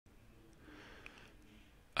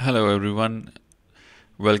Hello everyone,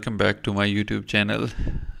 welcome back to my YouTube channel.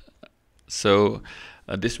 So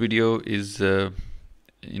this video is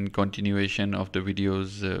in continuation of the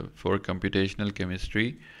videos for computational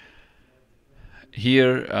chemistry.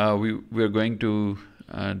 Here we are going to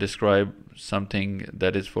describe something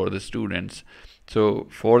that is for the students. So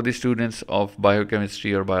for the students of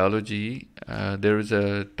biochemistry or biology, there is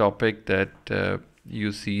a topic that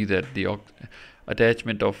you see that the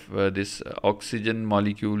attachment of this oxygen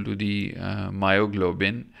molecule to the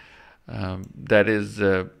myoglobin, that is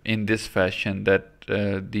in this fashion, that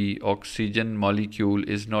the oxygen molecule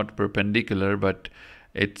is not perpendicular but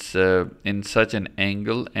it's in such an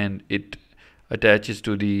angle, and it attaches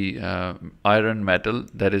to the iron metal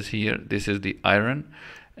that is here. This is the iron,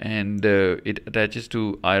 and it attaches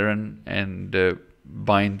to iron and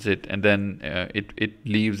binds it, and then it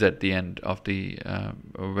leaves at the end of the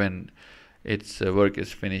when its work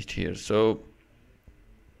is finished here. So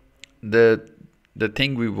the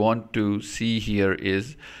thing we want to see here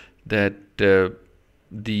is that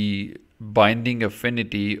the binding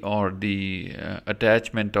affinity or the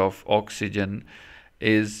attachment of oxygen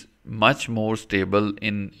is much more stable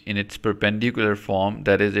in its perpendicular form,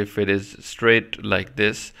 that is if it is straight like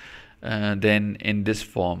this, than in this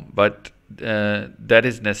form. But that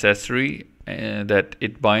is necessary, that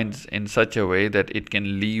it binds in such a way that it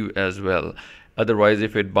can leave as well. Otherwise,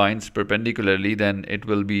 if it binds perpendicularly, then it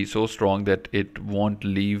will be so strong that it won't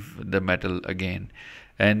leave the metal again.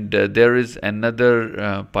 And there is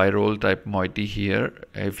another pyrrole type moiety here.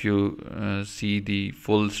 If you see the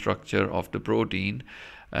full structure of the protein,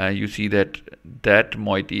 you see that that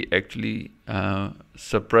moiety actually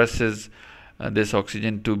suppresses this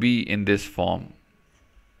oxygen to be in this form.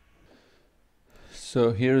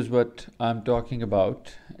 So here's what I'm talking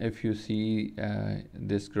about. If you see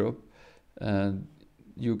this group,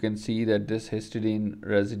 you can see that this histidine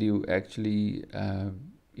residue actually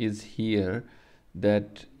is here,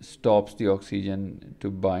 that stops the oxygen to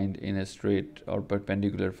bind in a straight or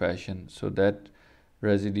perpendicular fashion. So that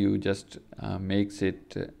residue just makes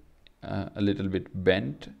it a little bit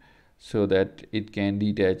bent so that it can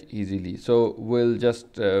detach easily. So we'll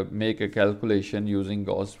just make a calculation using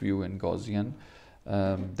GaussView and Gaussian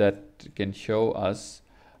that can show us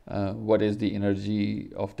what is the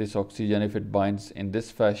energy of this oxygen if it binds in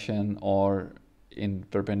this fashion or in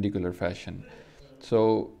perpendicular fashion.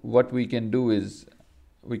 So what we can do is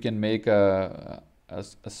we can make a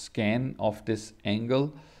scan of this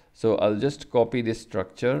angle. So I'll just copy this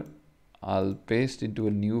structure, I'll paste into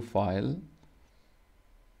a new file,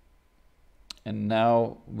 and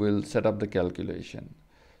now we'll set up the calculation.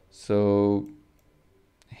 So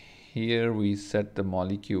here we set the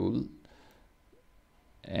molecule,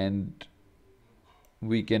 and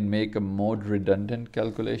we can make a mode redundant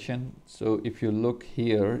calculation. So if you look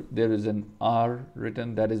here, there is an R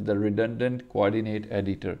written, that is the redundant coordinate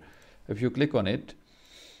editor. If you click on it,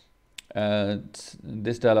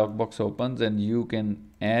 this dialog box opens, and you can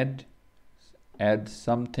add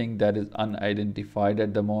something that is unidentified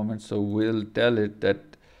at the moment. So we'll tell it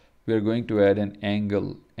that we are going to add an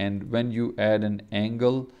angle, and when you add an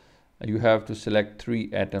angle, you have to select 3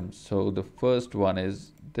 atoms. So the first one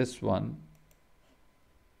is this one,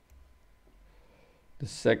 the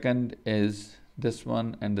second is this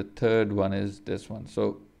one, and the third one is this one.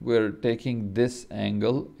 So we're taking this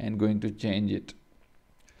angle and going to change it.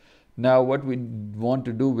 Now what we want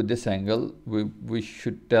to do with this angle, we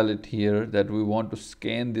should tell it here that we want to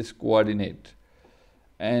scan this coordinate,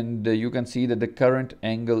 and you can see that the current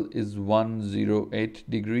angle is 108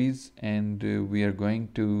 degrees, and we are going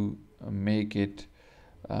to make it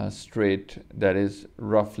straight, that is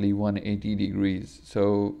roughly 180 degrees.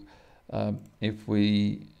 So if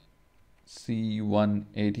we see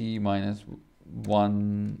 180 minus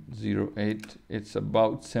 108, it's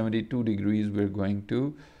about 72 degrees. We're going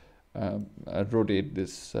to rotate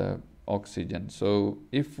this oxygen. So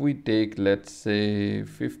if we take, let's say,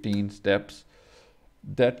 15 steps,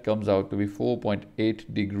 that comes out to be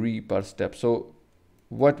 4.8 degree per step. So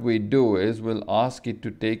what we do is we'll ask it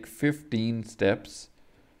to take 15 steps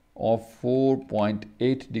of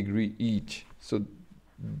 4.8 degree each. So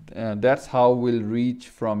that's how we'll reach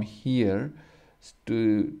from here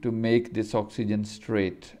to make this oxygen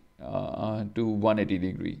straight to 180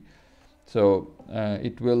 degree. So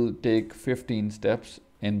it will take 15 steps,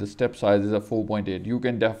 and the step size is a 4.8. You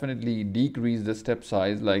can definitely decrease the step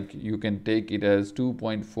size, like you can take it as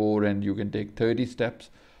 2.4 and you can take 30 steps,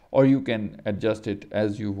 or you can adjust it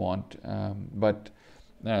as you want. But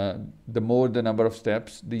the more the number of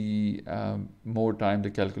steps, the more time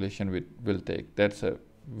the calculation will take. That's a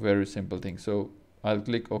very simple thing. So I'll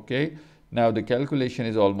click OK. Now the calculation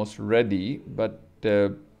is almost ready, but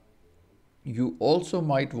you also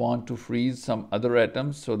might want to freeze some other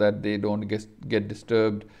atoms so that they don't get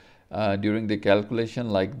disturbed during the calculation,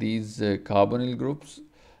 like these carbonyl groups.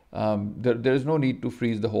 There is no need to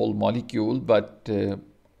freeze the whole molecule, but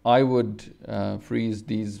I would freeze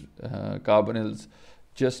these carbonyls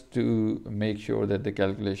just to make sure that the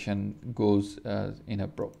calculation goes in a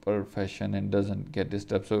proper fashion and doesn't get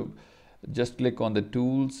disturbed. So just click on the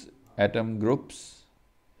tools, atom groups,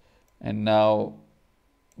 and now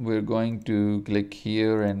we're going to click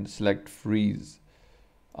here and select freeze.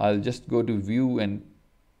 I'll just go to view and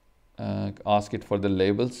ask it for the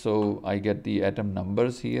labels, so I get the atom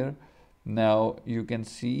numbers here. Now you can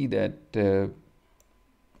see that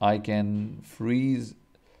I can freeze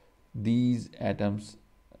these atoms.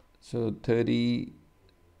 So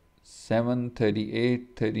 37,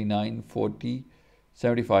 38, 39, 40,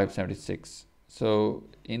 75, 76. So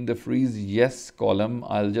in the freeze yes column,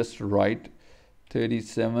 I'll just write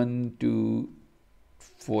 37 to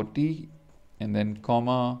 40 and then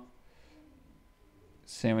comma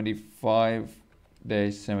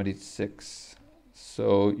 75-76.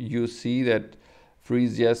 So you see that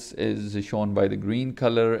freeze yes is shown by the green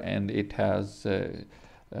color, and it has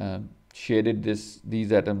shaded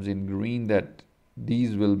these atoms in green, that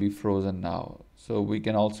these will be frozen now. So we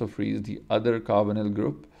can also freeze the other carbonyl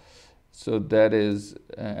group. So that is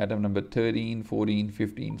atom number 13, 14,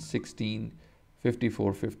 15, 16,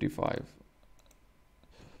 54, 55.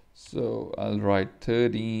 So I'll write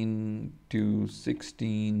 13 to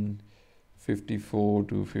 16, 54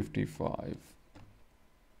 to 55.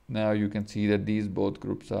 Now you can see that these both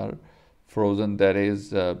groups are frozen, that is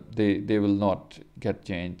they will not get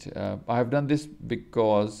changed. I have done this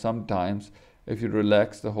because sometimes if you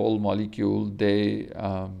relax the whole molecule,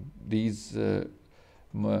 these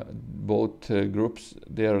both groups,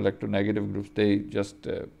 they are electronegative groups, they just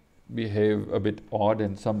behave a bit odd,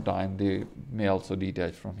 and sometimes they may also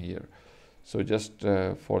detach from here. So just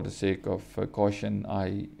for the sake of caution,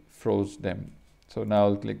 I froze them. So now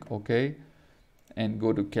I'll click OK and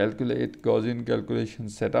go to calculate, Gaussian calculation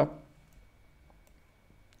setup,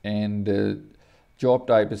 and job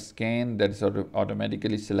type is scan, that is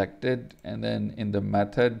automatically selected, and then in the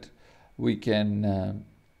method we can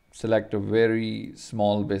select a very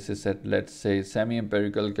small basis set, let's say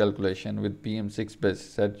semi-empirical calculation with PM6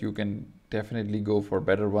 basis set. You can definitely go for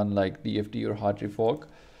better one like DFT or Hartree-Fock,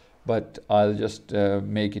 but I'll just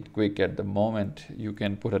make it quick at the moment. You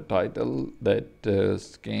can put a title that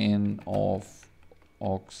scan of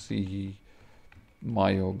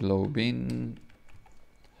Oxymyoglobin,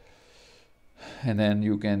 and then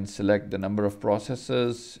you can select the number of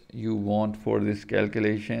processes you want for this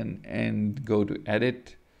calculation and go to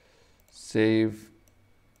edit, save.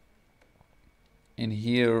 In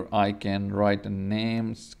here I can write a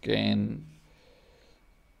name, scan,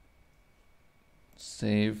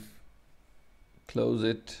 save, close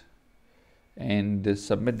it, and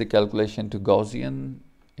submit the calculation to Gaussian.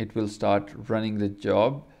 It will start running the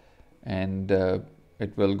job, and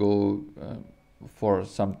it will go for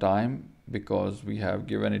some time because we have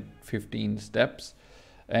given it 15 steps.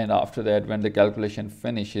 And after that, when the calculation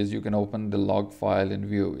finishes, you can open the log file and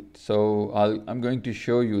view it. So I'm going to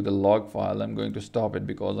show you the log file. I'm going to stop it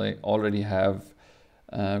because I already have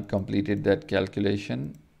completed that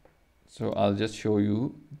calculation. So I'll just show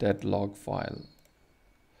you that log file.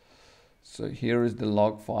 So here is the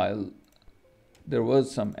log file. There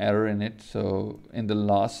was some error in it, so in the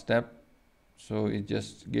last step, so it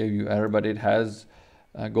just gave you error, but it has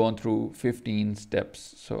gone through 15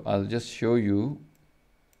 steps. So I'll just show you.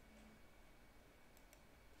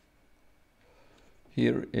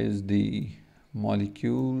 Here is the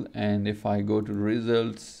molecule, and if I go to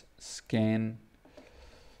results, scan,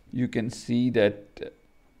 you can see that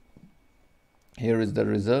here is the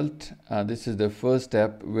result. This is the first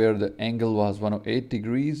step where the angle was 108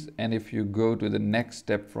 degrees, and if you go to the next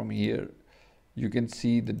step from here, you can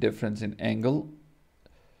see the difference in angle.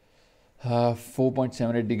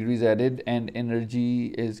 4.78 degrees added, and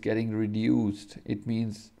energy is getting reduced. It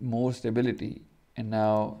means more stability. And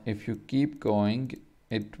now if you keep going,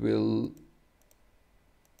 it will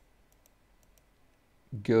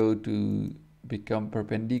go to become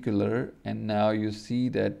perpendicular, and now you see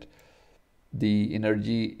that the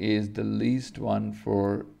energy is the least one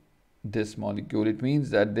for this molecule. It means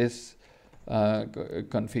that this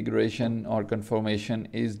configuration or conformation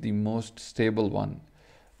is the most stable one,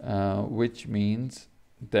 which means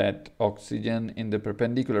that oxygen in the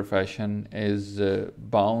perpendicular fashion is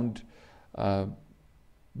bound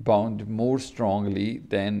more strongly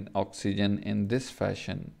than oxygen in this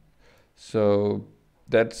fashion. So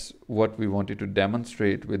that's what we wanted to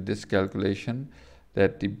demonstrate with this calculation,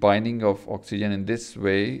 that the binding of oxygen in this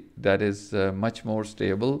way, that is much more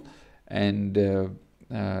stable, and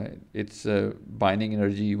its binding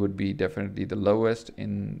energy would be definitely the lowest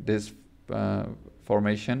in this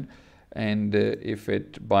formation, and if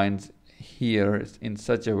it binds here in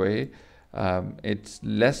such a way, it's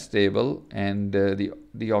less stable, and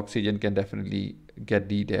the oxygen can definitely get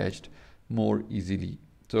detached more easily.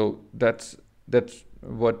 So that's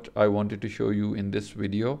what I wanted to show you in this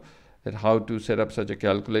video, that how to set up such a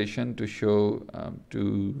calculation to show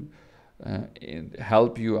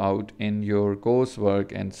help you out in your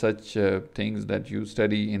coursework and such things that you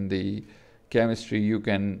study in the chemistry. You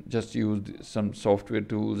can just use some software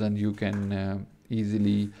tools, and you can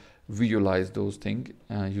easily visualize those things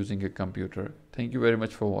using a computer. Thank you very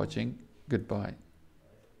much for watching. Goodbye.